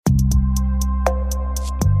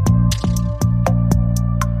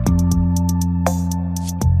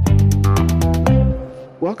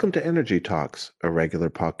welcome to Energy Talks, a regular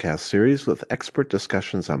podcast series with expert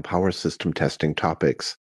discussions on power system testing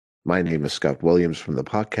topics. My name is Scott Williams from the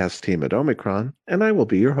podcast team at Omicron, and I will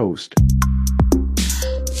be your host.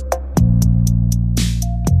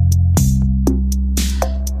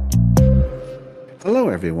 Hello,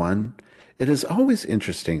 everyone. It is always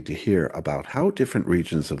interesting to hear about how different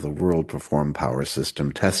regions of the world perform power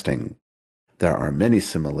system testing. There are many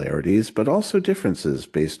similarities, but also differences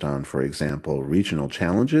based on, for example, regional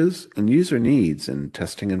challenges and user needs in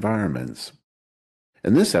testing environments.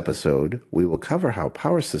 In this episode, we will cover how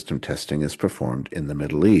power system testing is performed in the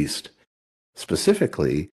Middle East.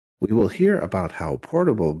 Specifically, we will hear about how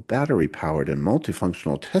portable battery-powered and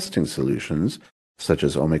multifunctional testing solutions, such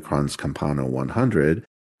as Omicron's Campano 100,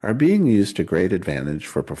 are being used to great advantage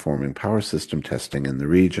for performing power system testing in the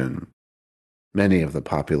region. Many of the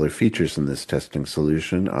popular features in this testing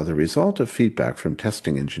solution are the result of feedback from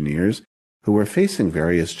testing engineers who are facing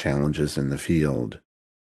various challenges in the field.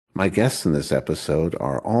 My guests in this episode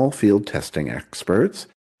are all field testing experts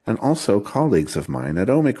and also colleagues of mine at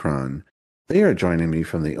Omicron. They are joining me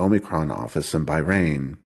from the Omicron office in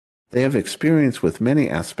Bahrain. They have experience with many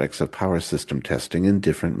aspects of power system testing in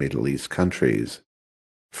different Middle East countries.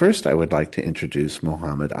 First, I would like to introduce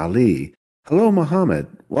Mohammed Ali. Hello, Mohammed.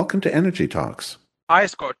 Welcome to Energy Talks. Hi,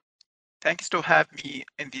 Scott. Thanks to have me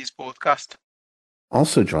in this podcast.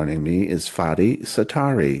 Also joining me is Fadi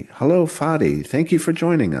Satari. Hello, Fadi. Thank you for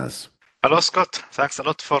joining us. Hello, Scott. Thanks a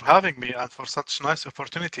lot for having me and for such nice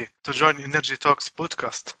opportunity to join Energy Talks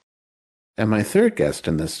podcast. And my third guest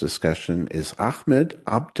in this discussion is Ahmed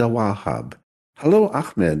Abdelwahab. Hello,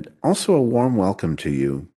 Ahmed. Also a warm welcome to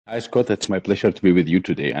you. Hi, Scott. It's my pleasure to be with you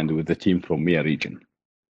today and with the team from MEA region.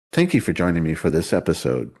 Thank you for joining me for this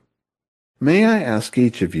episode. May I ask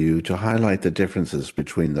each of you to highlight the differences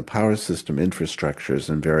between the power system infrastructures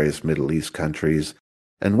in various Middle East countries,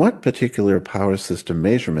 and what particular power system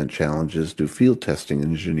measurement challenges do field testing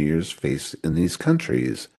engineers face in these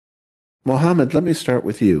countries? Mohammed, let me start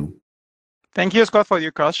with you. Thank you, Scott, for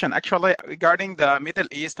your question. Actually, regarding the Middle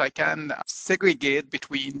East, I can segregate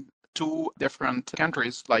between two different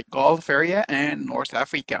countries like Gulf area and North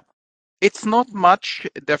Africa. It's not much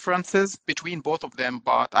differences between both of them,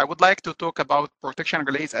 but I would like to talk about protection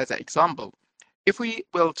relays as an example. If we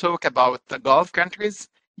will talk about the Gulf countries,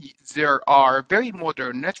 there are very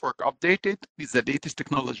modern network updated with the latest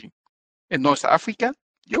technology. In North Africa,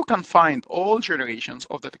 you can find all generations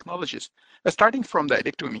of the technologies, starting from the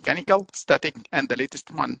electromechanical, static, and the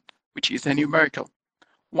latest one, which is a numerical.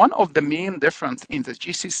 One of the main difference in the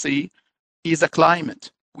GCC is the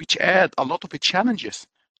climate, which add a lot of challenges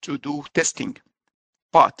to do testing.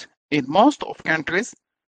 But in most of countries,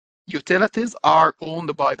 utilities are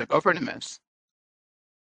owned by the governments.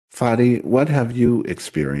 Fadi, what have you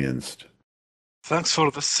experienced? Thanks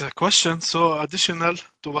for this question. So additional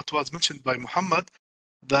to what was mentioned by Muhammad,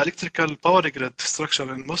 the electrical power grid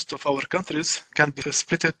structure in most of our countries can be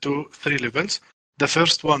split to three levels. The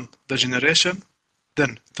first one, the generation,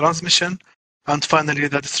 then transmission, and finally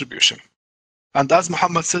the distribution. And as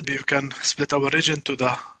Muhammad said, you can split our region to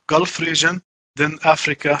the Gulf region, then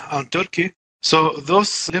Africa and Turkey. So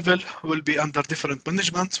those levels will be under different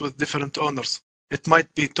managements with different owners. It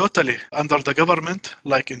might be totally under the government,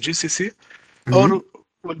 like in GCC, or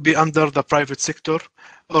will be under the private sector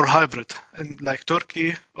or hybrid, in like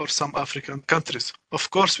Turkey or some African countries. Of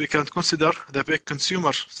course, we can consider the big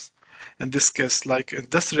consumers in this case, like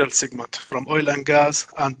industrial segment from oil and gas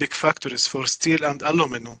and big factories for steel and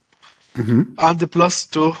aluminum. And plus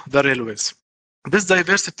to the railways. This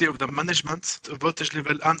diversity of the management, voltage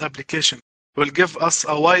level and application will give us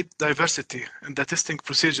a wide diversity in the testing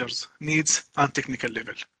procedures, needs and technical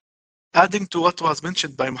level. Adding to what was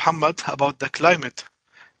mentioned by Muhammad about the climate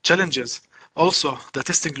challenges, also the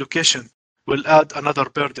testing location will add another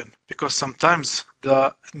burden because sometimes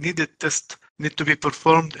the needed test need to be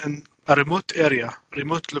performed in a remote area,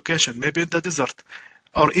 remote location, maybe in the desert,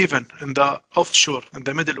 or even in the offshore, in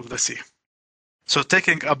the middle of the sea. So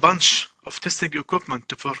taking a bunch of testing equipment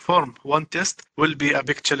to perform one test will be a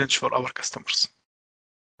big challenge for our customers.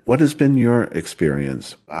 What has been your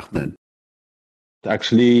experience, Ahmed?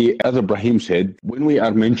 Actually, as Ibrahim said, when we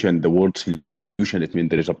are mentioned the word solution, it means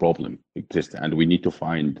there is a problem exists and we need to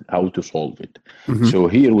find how to solve it. So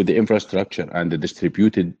here with the infrastructure and the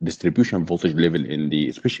distribution voltage level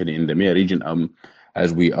especially in the MEA region,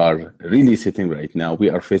 as we are really sitting right now, we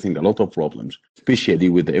are facing a lot of problems, especially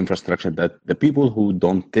with the infrastructure, that the people who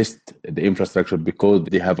don't test the infrastructure because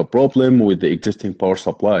they have a problem with the existing power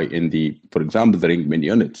supply for example, the ring main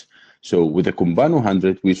units. So with the Campano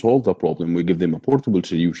 100, we solve the problem. We give them a portable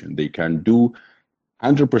solution. They can do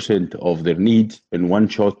 100% of their needs in one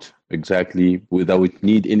shot exactly without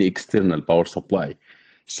need any external power supply.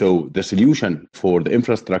 So the solution for the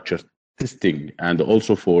infrastructure testing and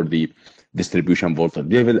also for the distribution voltage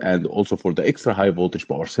level and also for the extra high voltage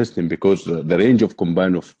power system, because the range of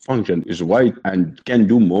combined function is wide and can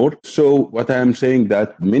do more. So what I am saying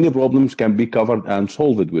that many problems can be covered and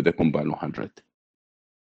solved with the combined 100.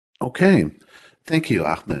 Okay, thank you,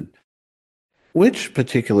 Ahmed. Which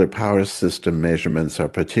particular power system measurements are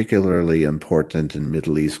particularly important in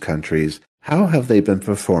Middle East countries? How have they been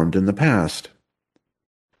performed in the past?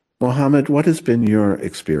 Mohammed, what has been your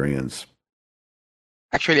experience?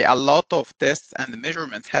 Actually, a lot of tests and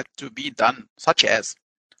measurements had to be done, such as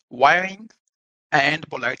wiring and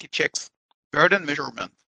polarity checks, burden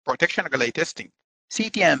measurement, protection relay testing,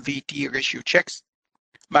 CT and VT ratio checks,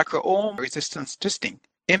 macro-ohm resistance testing,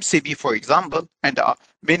 MCB, for example, and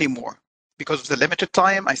many more. Because of the limited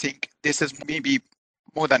time, I think this is maybe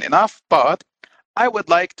more than enough, but I would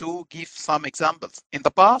like to give some examples. In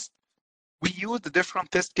the past, we used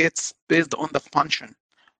different test kits based on the function,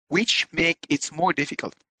 which make it more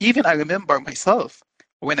difficult. Even I remember myself,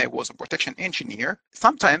 when I was a protection engineer,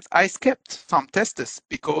 sometimes I skipped some tests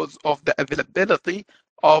because of the availability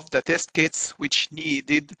of the test kits which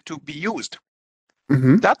needed to be used.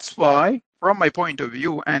 That's why, from my point of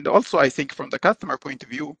view, and also I think from the customer point of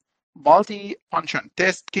view, multi-function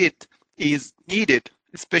test kit is needed,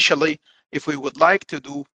 especially if we would like to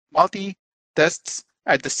do multi-tests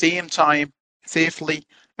at the same time, safely,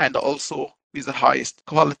 and also with the highest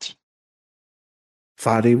quality.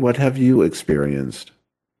 Fadi, what have you experienced?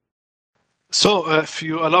 So if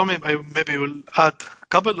you allow me, I maybe will add a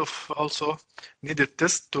couple of also needed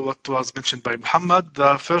tests to what was mentioned by Muhammad.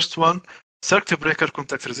 The first one, circuit breaker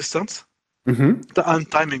contact resistance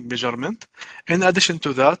and timing measurement. In addition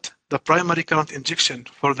to that, the primary current injection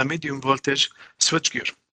for the medium voltage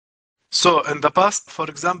switchgear. So in the past, for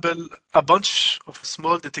example, a bunch of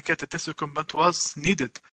small dedicated test equipment was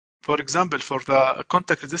needed. For example, for the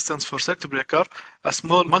contact resistance for circuit breaker, a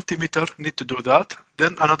small multimeter need to do that,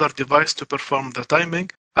 then another device to perform the timing,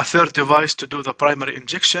 a third device to do the primary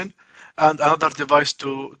injection, and another device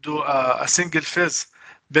to do a single phase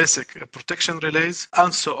basic protection relays,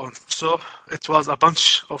 and so on. So it was a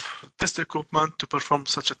bunch of test equipment to perform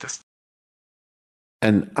such a test.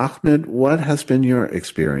 And Ahmed, what has been your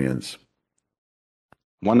experience?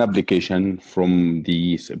 One application from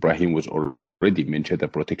these, Ibrahim was already mentioned, the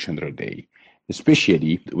protection relay.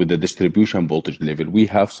 Especially with the distribution voltage level, we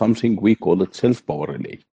have something we call it self-power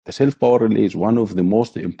relay. The self-power relay is one of the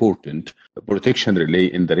most important protection relay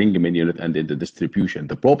in the ring main unit and in the distribution.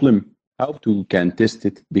 The problem, how to can test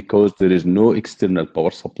it, because there is no external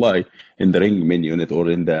power supply in the ring main unit or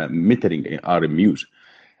in the metering RMUs.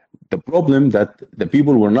 The problem that the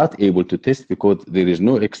people were not able to test because there is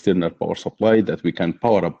no external power supply that we can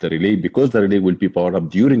power up the relay, because the relay will be powered up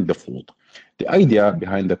during the fault. The idea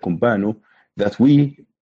behind the Combano that we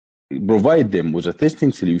provide them with a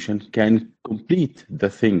testing solution can complete the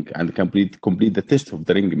thing and complete the test of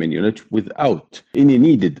the ring main unit without any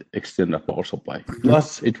needed external power supply.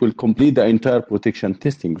 Plus, it will complete the entire protection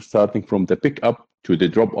testing, starting from the pickup to the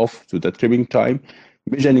drop off to the trimming time,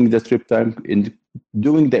 measuring the trip time, and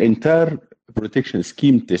doing the entire protection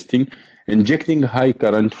scheme testing, injecting high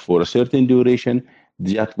current for a certain duration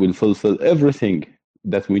that will fulfill everything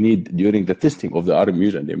that we need during the testing of the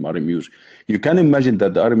RMUs and MRMUs. You can imagine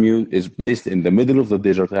that the RMU is placed in the middle of the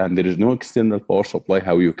desert and there is no external power supply,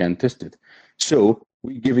 how you can test it. So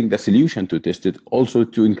we're giving the solution to test it, also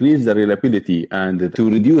to increase the reliability and to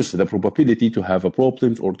reduce the probability to have a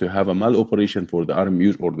problems or to have a maloperation for the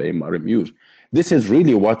RMUs or the MRMUs. This is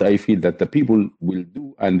really what I feel that the people will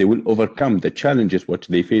do, and they will overcome the challenges which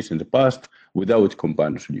they face in the past without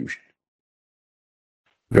combined solution.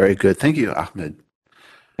 Very good. Thank you, Ahmed.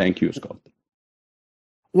 Thank you, Scott.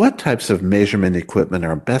 What types of measurement equipment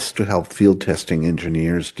are best to help field testing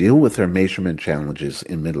engineers deal with their measurement challenges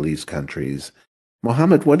in Middle East countries?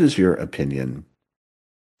 Mohammed, what is your opinion?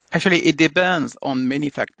 Actually, it depends on many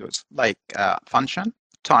factors like function,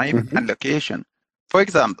 time, and location. For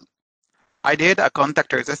example, I did a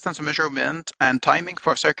contact resistance measurement and timing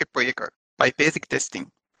for circuit breaker by basic testing,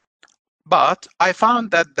 but I found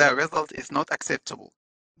that the result is not acceptable.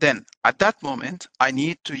 Then, at that moment, I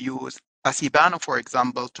need to use a CBANO, for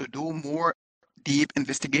example, to do more deep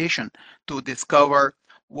investigation to discover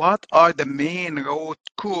what are the main root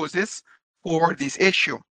causes for this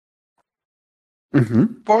issue.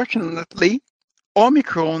 Fortunately,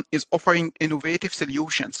 Omicron is offering innovative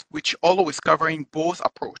solutions which always covering both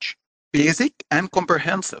approach, basic and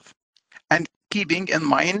comprehensive, and keeping in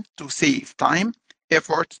mind to save time,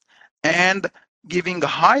 effort, and giving the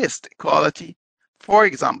highest quality. For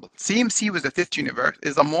example, CMC with the Test Universe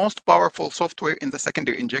is the most powerful software in the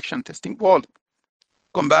secondary injection testing world.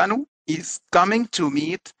 Combano is coming to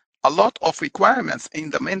meet a lot of requirements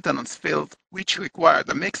in the maintenance field, which require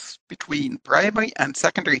the mix between primary and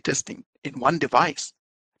secondary testing in one device.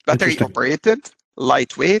 Battery operated,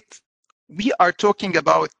 lightweight. We are talking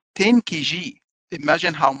about 10 kg.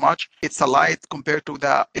 Imagine how much it's a light compared to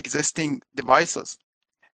the existing devices.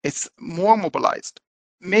 It's more mobilized.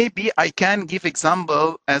 Maybe I can give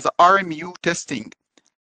example as RMU testing,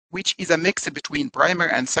 which is a mix between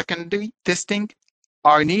primary and secondary testing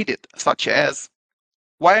are needed, such as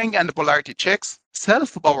wiring and polarity checks,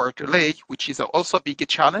 self-power relay, which is also a big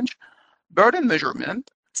challenge, burden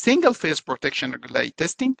measurement, single-phase protection relay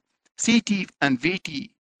testing, CT and VT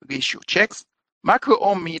ratio checks, macro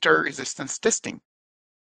ohm meter resistance testing.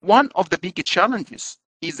 One of the big challenges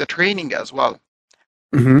is the training as well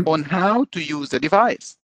on how to use the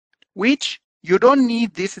device, which you don't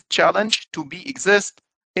need this challenge to be exist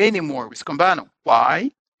anymore with Combano.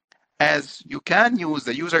 Why? As you can use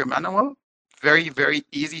the user manual, very, very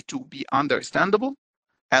easy to be understandable.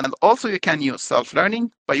 And also you can use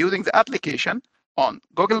self-learning by using the application on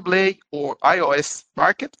Google Play or iOS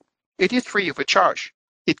Market. It is free of charge.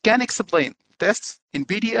 It can explain tests in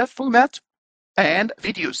PDF format and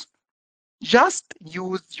videos. Just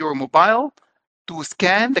use your mobile to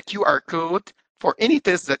scan the QR code for any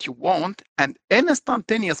test that you want, and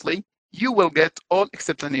instantaneously you will get all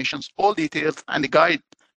explanations, all details, and a guide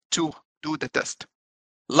to do the test.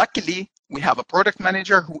 Luckily, we have a product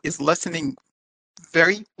manager who is listening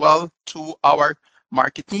very well to our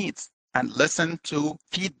market needs and listen to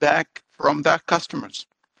feedback from the customers.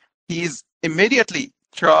 He's immediately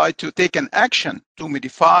tried to take an action to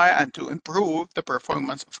modify and to improve the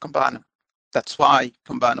performance of Combano. That's why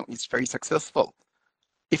Combano is very successful.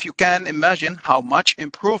 If you can imagine how much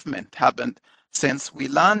improvement happened since we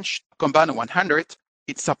launched Combano 100,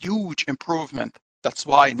 it's a huge improvement. That's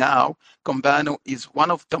why now Combano is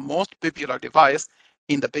one of the most popular devices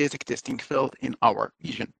in the basic testing field in our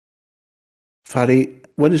region. Fadi,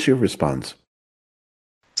 what is your response?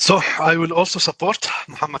 So I will also support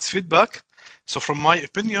Muhammad's feedback. So from my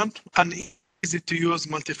opinion, an easy-to-use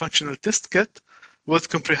multifunctional test kit with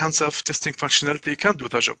comprehensive testing functionality can do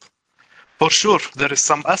the job. For sure, there is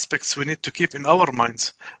some aspects we need to keep in our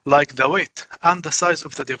minds, like the weight and the size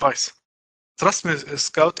of the device. Trust me,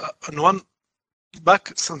 Scout,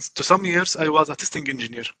 back to some years, I was a testing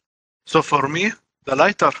engineer. So for me, the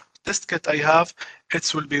lighter test kit I have,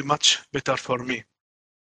 it will be much better for me.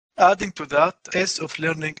 Adding to that, ease of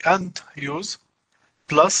learning and use,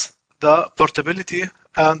 plus the portability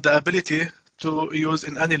and the ability to use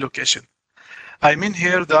in any location. I mean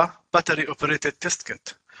here the battery operated test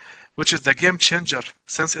kit, which is the game changer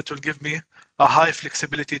since it will give me a high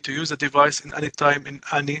flexibility to use a device in any time in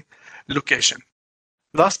any location.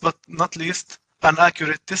 Last but not least, an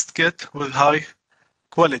accurate test kit with high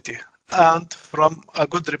quality and from a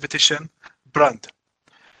good reputation brand.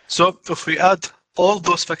 So if we add all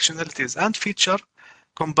those functionalities and feature,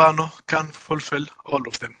 Combano can fulfill all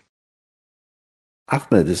of them.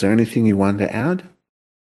 Ahmed, is there anything you want to add?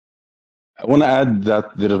 I want to add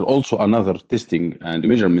that there is also another testing and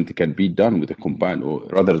measurement can be done with a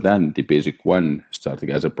Combano rather than the basic one, starting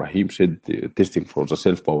as Ibrahim said, testing for the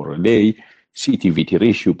self-power relay, CT-VT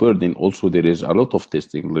ratio burden. Also, there is a lot of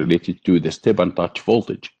testing related to the step and touch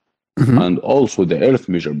voltage. And also the earth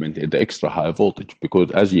measurement at the extra high voltage, because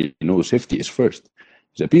as you know, safety is first.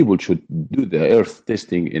 The people should do the earth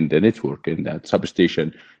testing in the network in that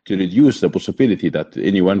substation to reduce the possibility that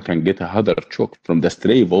anyone can get a harder shock from the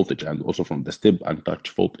stray voltage and also from the step and touch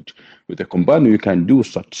voltage. With the Combano, you can do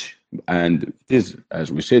such, and it is,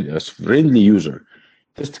 as we said, a friendly user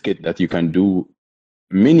test kit that you can do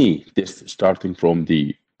many tests starting from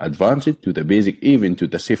the advanced to the basic, even to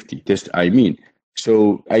the safety test,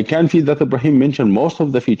 So I can feel that Ibrahim mentioned most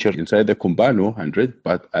of the features inside the Combano 100,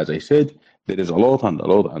 but as I said, there is a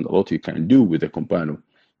lot you can do with the Combano.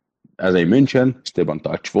 As I mentioned, step and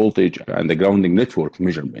touch voltage and the grounding network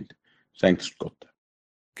measurement. Thanks, Scott.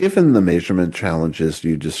 Given the measurement challenges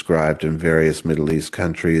you described in various Middle East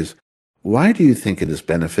countries, why do you think it is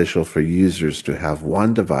beneficial for users to have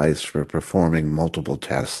one device for performing multiple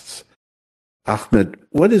tests? Ahmed,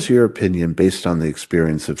 what is your opinion based on the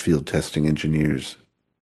experience of field testing engineers?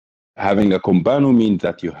 Having a Combano means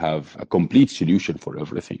that you have a complete solution for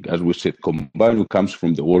everything. As we said, Combano comes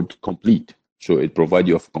from the word complete. So it provides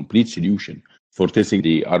you a complete solution for testing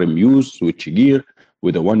the RMUs, switchgear,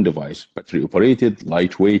 with a one device, battery operated,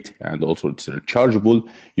 lightweight, and also it's rechargeable.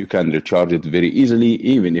 You can recharge it very easily,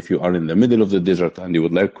 even if you are in the middle of the desert and you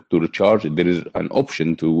would like to recharge it, there is an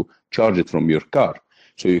option to charge it from your car.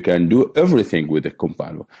 So you can do everything with a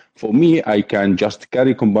Compano. For me, I can just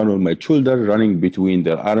carry Compano on my shoulder, running between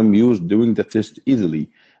their RMUs, doing the test easily.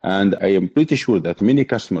 And I am pretty sure that many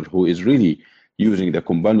customers who is really using the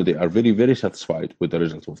Compano, they are very, very satisfied with the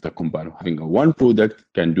results of the Compano. Having a one product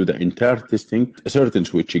can do the entire testing. A certain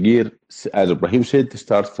switchgear, as Ibrahim said,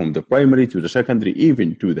 starts from the primary to the secondary,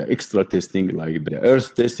 even to the extra testing like the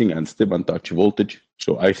earth testing and step and touch voltage.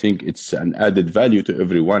 So I think it's an added value to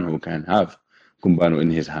everyone who can have Compano in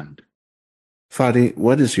his hand. Fadi,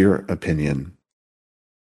 what is your opinion?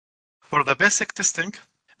 For the basic testing,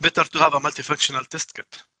 better to have a multifunctional test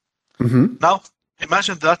kit. Mm-hmm. Now,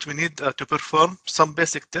 imagine that we need to perform some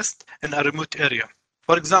basic test in a remote area.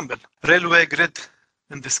 For example, railway grid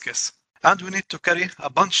in this case. And we need to carry a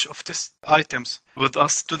bunch of test items with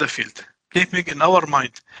us to the field, keeping in our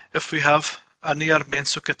mind if we have a near main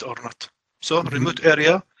socket or not. So remote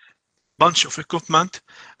area, bunch of equipment,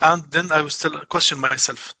 and then I will still question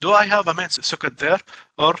myself, do I have a main socket there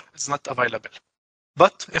or it's not available?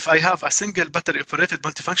 But if I have a single battery operated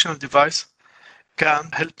multifunctional device, can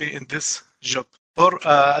help me in this job. Or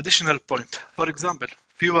additional point, for example,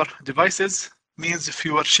 fewer devices means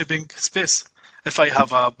fewer shipping space. If I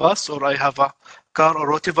have a bus or I have a car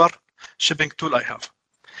or whatever shipping tool I have,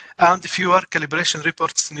 and fewer calibration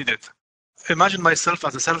reports needed. Imagine myself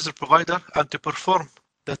as a service provider, and to perform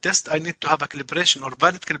the test, I need to have a calibration or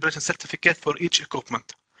valid calibration certificate for each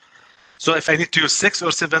equipment. So if I need to use 6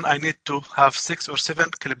 or 7, I need to have 6 or 7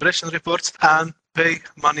 calibration reports and pay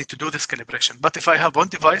money to do this calibration. But if I have one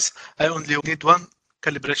device, I only need one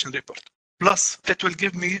calibration report. Plus, it will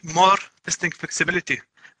give me more testing flexibility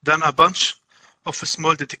than a bunch of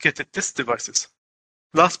small dedicated test devices.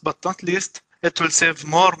 Last but not least, it will save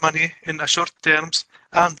more money in a short terms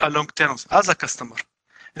and a long terms as a customer.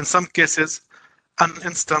 In some cases, an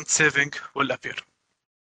instant saving will appear.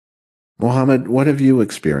 Mohammed, what have you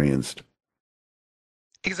experienced?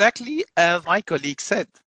 Exactly as my colleague said.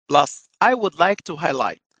 Plus, I would like to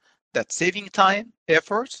highlight that saving time,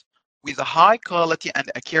 efforts with a high quality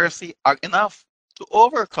and accuracy are enough to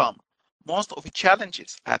overcome most of the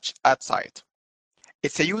challenges at site.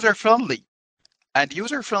 It's a user-friendly, and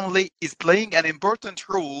user-friendly is playing an important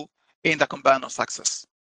role in the Compano success.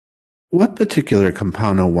 What particular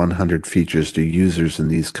Compano 100 features do users in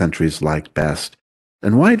these countries like best?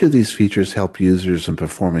 And why do these features help users in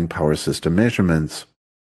performing power system measurements?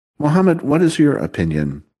 Mohammed, what is your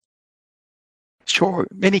opinion? Sure,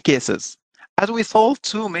 many cases. As we sold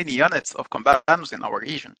too many units of Combanos in our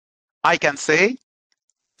region, I can say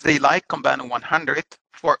they like Compano 100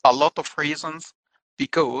 for a lot of reasons,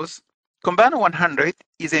 because Compano 100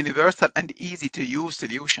 is a universal and easy to use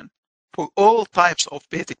solution for all types of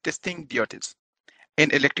basic testing duties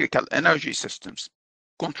in electrical energy systems.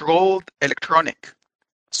 Controlled electronic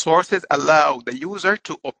sources allow the user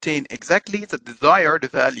to obtain exactly the desired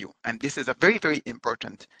value. And this is a very, very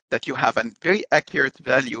important that you have a very accurate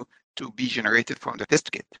value to be generated from the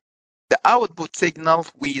test kit. The output signal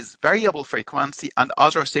with variable frequency and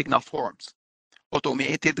other signal forms,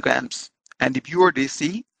 automated ramps, and pure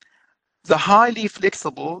DC. The highly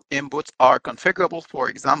flexible inputs are configurable, for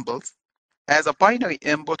example, as a binary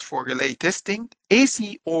input for relay testing,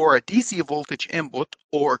 AC or DC voltage input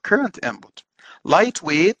or current input.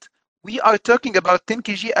 Lightweight, we are talking about 10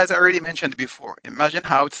 kg as I already mentioned before. Imagine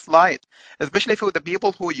how it's light, especially for the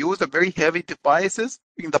people who use the very heavy devices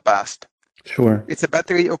in the past. Sure. It's a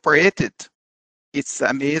battery operated. It's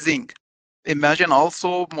amazing. Imagine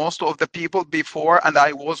also most of the people before, and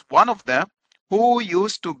I was one of them, who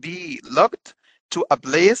used to be locked to a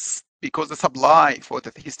place because the supply for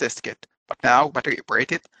his test kit. But now battery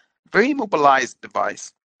operated, very mobilized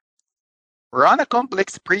device. Run a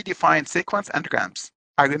complex predefined sequence and ramps.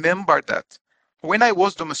 I remember that when I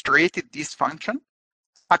was demonstrated this function,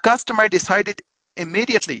 a customer decided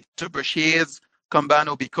immediately to purchase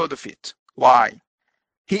Compano because of it. Why?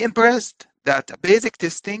 He impressed that basic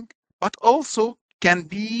testing, but also can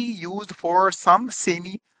be used for some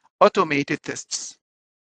semi-automated tests.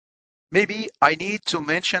 Maybe I need to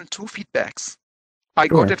mention 2 feedbacks. I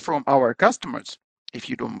got it from our customers, if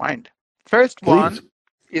you don't mind. First one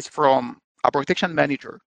is from a protection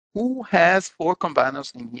manager who has 4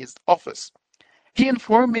 Companos in his office. He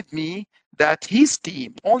informed me that his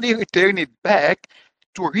team only returned it back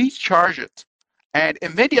to recharge it, and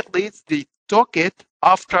immediately they took it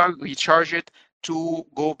after recharge it to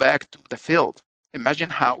go back to the field. Imagine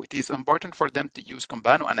how it is important for them to use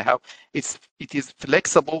Kambano and how it is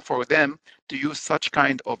flexible for them to use such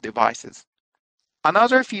kind of devices.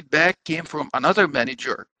 Another feedback came from another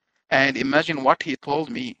manager, and imagine what he told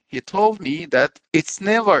me. He told me that it's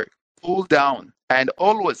never pulled down and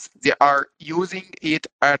always they are using it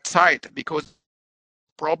at site because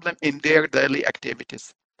problem in their daily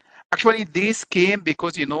activities. Actually, this came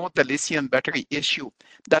because the lithium battery issue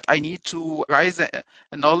that I need to raise a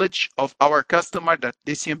knowledge of our customer that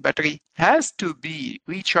lithium battery has to be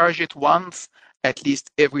recharged once at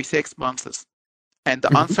least every 6 months. And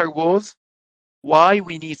the answer was why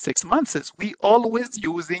we need 6 months. We always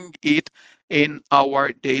using it in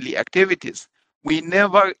our daily activities. We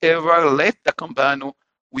never ever let the Kambano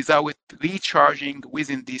without recharging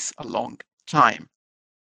within this long time.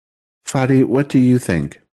 Fadi, what do you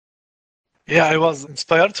think? Yeah, I was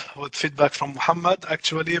inspired with feedback from Muhammad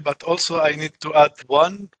actually, but also I need to add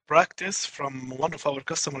one practice from one of our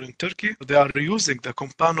customers in Turkey. They are using the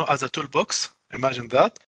Kambano as a toolbox. Imagine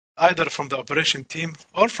that, either from the operation team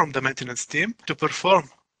or from the maintenance team to perform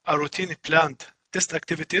a routine planned test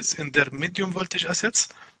activities in their medium voltage assets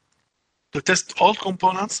to test all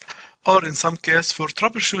components or in some case for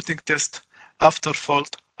troubleshooting test after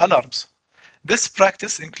fault alarms. This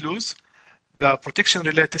practice includes the protection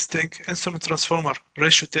relay testing, instrument transformer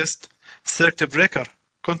ratio test, circuit breaker,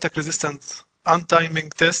 contact resistance,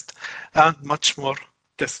 untiming test, and much more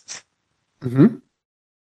tests. Mm-hmm.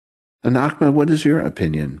 And Ahmed, what is your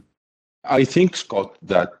opinion? I think, Scott,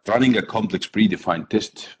 that running a complex predefined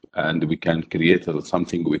test, and we can create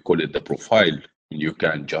something, we call it the profile. You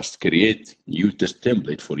can just create new test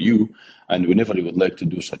template for you. And whenever you would like to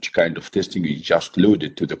do such kind of testing, you just load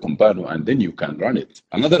it to the Kambano and then you can run it.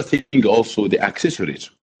 Another thing also, the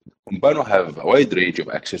accessories. Kambano have a wide range of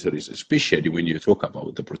accessories, especially when you talk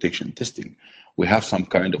about the protection testing. We have some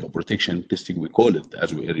kind of a protection testing, we call it,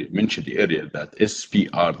 as we mentioned earlier, that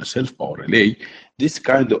SPR, the self-power relay. This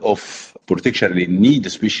kind of protection relay need a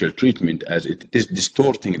special treatment as it is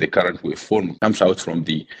distorting the current waveform, comes out from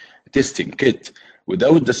the testing kit.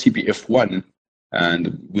 Without the CBF1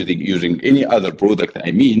 and with using any other product, the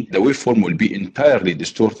waveform will be entirely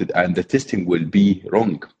distorted and the testing will be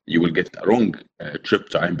wrong. You will get a wrong trip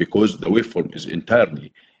time because the waveform is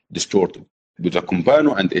entirely distorted. With the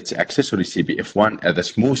Kambano and its accessory CBF1 as a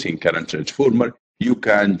smoothing current transformer, you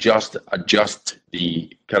can just adjust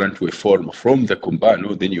the current waveform from the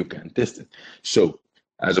Kambano, then you can test it. So,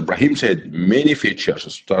 as Ibrahim said, many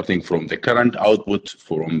features starting from the current output,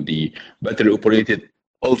 from the battery operated.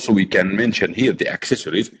 Also, we can mention here the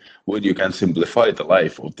accessories where you can simplify the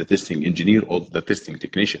life of the testing engineer or the testing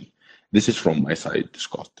technician. This is from my side,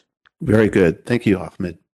 Scott. Very good. Thank you,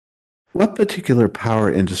 Ahmed. What particular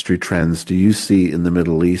power industry trends do you see in the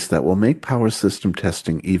Middle East that will make power system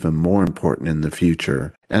testing even more important in the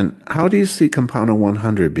future? And how do you see Kambano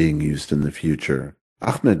 100 being used in the future?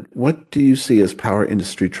 Ahmed, what do you see as power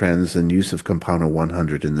industry trends and use of Kambano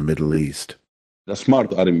 100 in the Middle East? The smart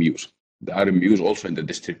RMUs. The RMUs also in the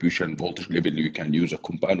distribution voltage level, you can use a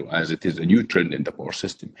Kambano as it is a new trend in the power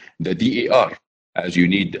system. The DAR, as you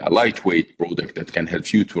need a lightweight product that can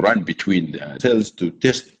help you to run between the cells to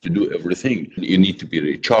test, to do everything. You need to be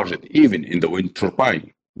recharged even in the wind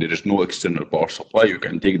turbine. There is no external power supply. You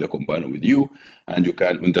can take the Kambano with you and you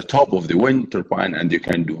can on the top of the wind turbine and you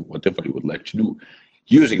can do whatever you would like to do.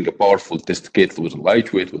 Using a powerful test kit with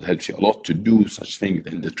lightweight will help you a lot to do such things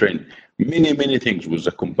in the trend. Many things with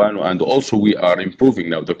the Kambano, and also we are improving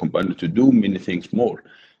now the Kambano to do many things more.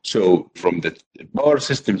 So from the power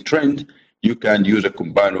system trend, you can use a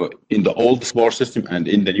Kambano in the old power system and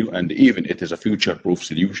in the new, and even it is a future-proof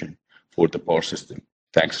solution for the power system.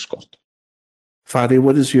 Thanks, Scott. Fadi,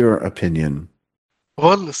 what is your opinion?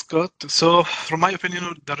 Well, Scott, so from my opinion,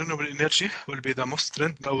 the renewable energy will be the most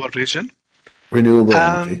trend in our region. Renewable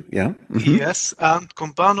energy, yeah. Mm-hmm. Yes, and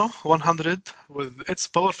Kambano 100 with its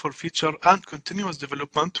powerful feature and continuous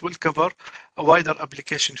development will cover a wider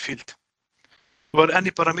application field where any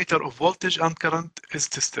parameter of voltage and current is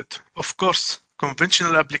tested. Of course,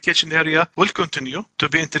 conventional application area will continue to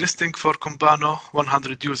be interesting for Kambano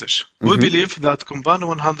 100 usage. Mm-hmm. We believe that Kambano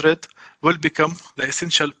 100 will become the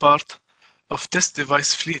essential part of test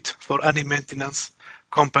device fleet for any maintenance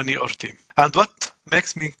company or team. And what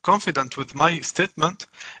makes me confident with my statement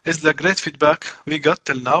is the great feedback we got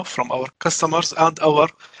till now from our customers and our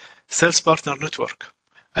sales partner network.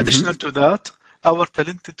 Additional to that, our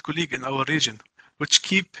talented colleague in our region, which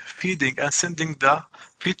keep feeding and sending the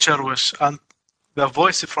feature wish and the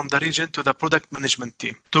voice from the region to the product management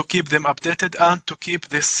team to keep them updated and to keep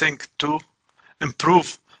this thing to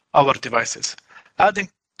improve our devices. Adding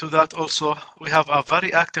to that also, we have a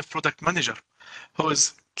very active product manager who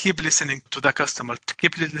is keep listening to the customer,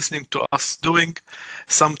 keep listening to us, doing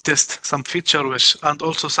some tests, some feature wish, and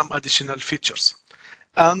also some additional features.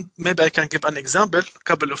 And maybe I can give an example. A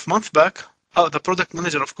couple of months back, the product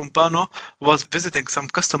manager of Compano was visiting some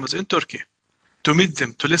customers in Turkey to meet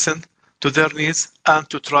them, to listen to their needs, and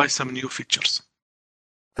to try some new features.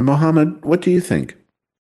 And Mohammed, what do you think?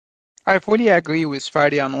 I fully agree with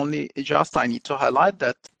Fadi, and only just I need to highlight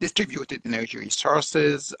that distributed energy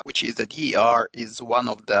resources, which is the DER, is one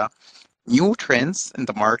of the new trends in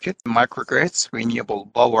the market. Microgrids, renewable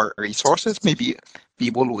power resources. Maybe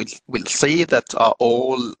people will say that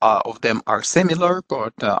all of them are similar,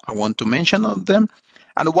 but I want to mention of them.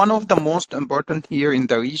 And one of the most important here in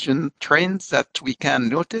the region trends that we can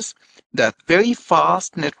notice that very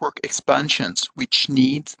fast network expansions, which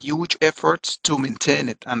needs huge efforts to maintain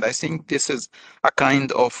it. And I think this is a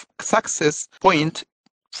kind of success point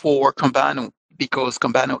for Compano, because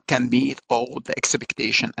Compano can meet all the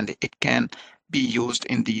expectation and it can be used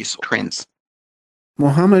in these trends.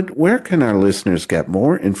 Mohammed, where can our listeners get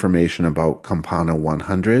more information about Compano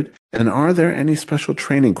 100? And are there any special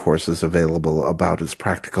training courses available about its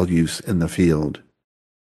practical use in the field?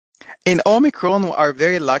 In Omicron, we are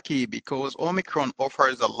very lucky because Omicron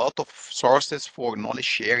offers a lot of sources for knowledge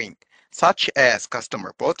sharing, such as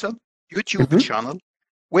customer portal, YouTube channel,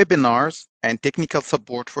 webinars, and technical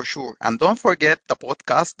support for sure. And don't forget the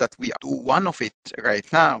podcast that we do one of it right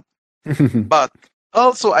now. But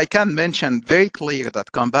also, I can mention very clear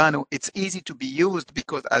that Compano, it's easy to be used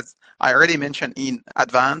because, as I already mentioned in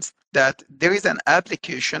advance, that there is an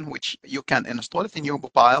application which you can install it in your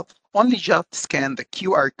mobile. Only just scan the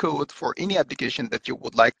QR code for any application that you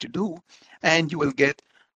would like to do, and you will get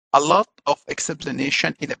a lot of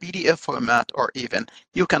explanation in a PDF format, or even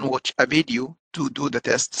you can watch a video to do the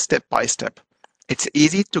test step by step. It's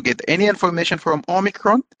easy to get any information from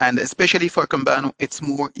Omicron, and especially for Compano, it's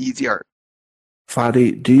more easier.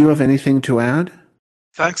 Fadi, do you have anything to add?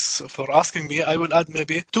 Thanks for asking me. I will add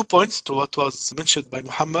maybe 2 points to what was mentioned by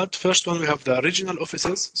Mohammed. First one, we have the regional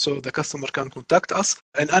offices, so the customer can contact us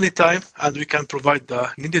in any time, and we can provide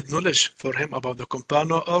the needed knowledge for him about the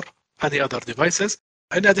Compano or any other devices,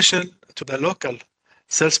 in addition to the local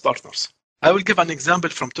sales partners. I will give an example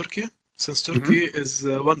from Turkey, since Turkey is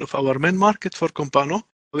one of our main market for Compano.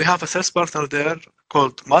 We have a sales partner there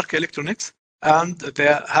called Mark Electronics, and they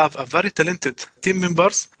have a very talented team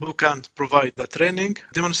members who can provide the training,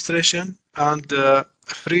 demonstration, and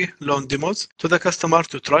free loan demos to the customer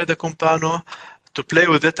to try the Compano, to play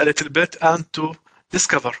with it a little bit, and to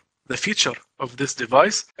discover the feature of this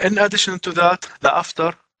device. In addition to that, the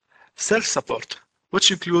after sales support,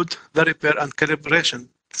 which include the repair and calibration,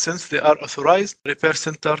 since they are authorized repair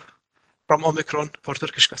center from Omicron for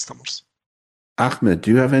Turkish customers. Ahmed,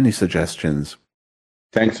 do you have any suggestions?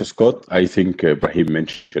 Thanks, Scott. I think Brahim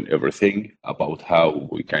mentioned everything about how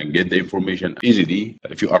we can get the information easily.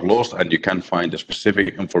 If you are lost and you can't find the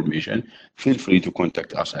specific information, feel free to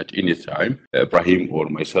contact us at any time, Brahim or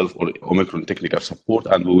myself or Omicron Technical Support,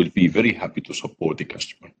 and we will be very happy to support the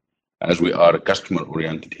customer, as we are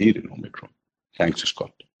customer-oriented here in Omicron. Thanks,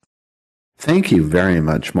 Scott. Thank you very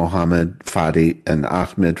much, Mohammed, Fadi, and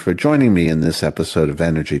Ahmed, for joining me in this episode of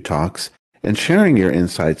Energy Talks and sharing your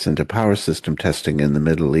insights into power system testing in the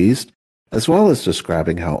Middle East, as well as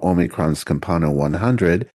describing how Omicron's Compano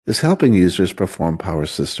 100 is helping users perform power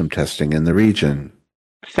system testing in the region.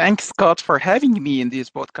 Thanks, Scott, for having me in this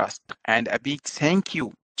podcast, and a big thank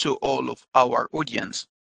you to all of our audience.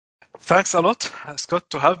 Thanks a lot, Scott,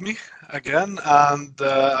 to have me again, and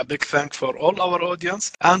a big thank for all our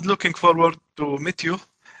audience, and looking forward to meet you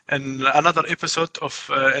in another episode of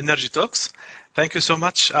Energy Talks. Thank you so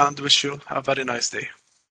much, and wish you a very nice day.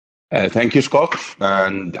 Thank you, Scott,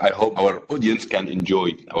 and I hope our audience can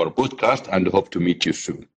enjoy our podcast and hope to meet you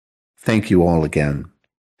soon. Thank you all again.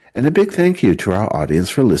 And a big thank you to our audience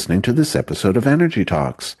for listening to this episode of Energy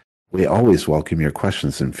Talks. We always welcome your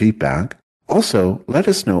questions and feedback. Also, let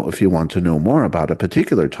us know if you want to know more about a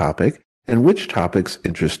particular topic and which topics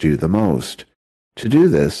interest you the most. To do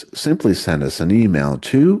this, simply send us an email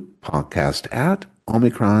to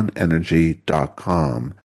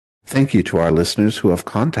podcast@omicronenergy.com. Thank you to our listeners who have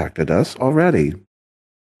contacted us already.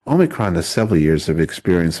 Omicron has several years of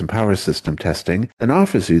experience in power system testing and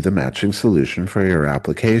offers you the matching solution for your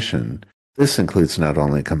application. This includes not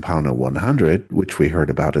only Compano 100, which we heard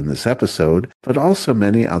about in this episode, but also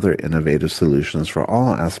many other innovative solutions for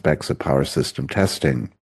all aspects of power system testing.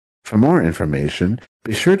 For more information,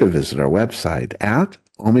 be sure to visit our website at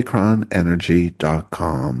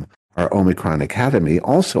omicronenergy.com. Our Omicron Academy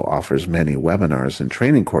also offers many webinars and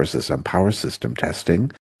training courses on power system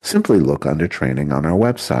testing. Simply look under training on our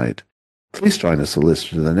website. Please join us to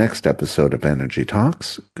listen to the next episode of Energy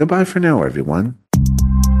Talks. Goodbye for now, everyone.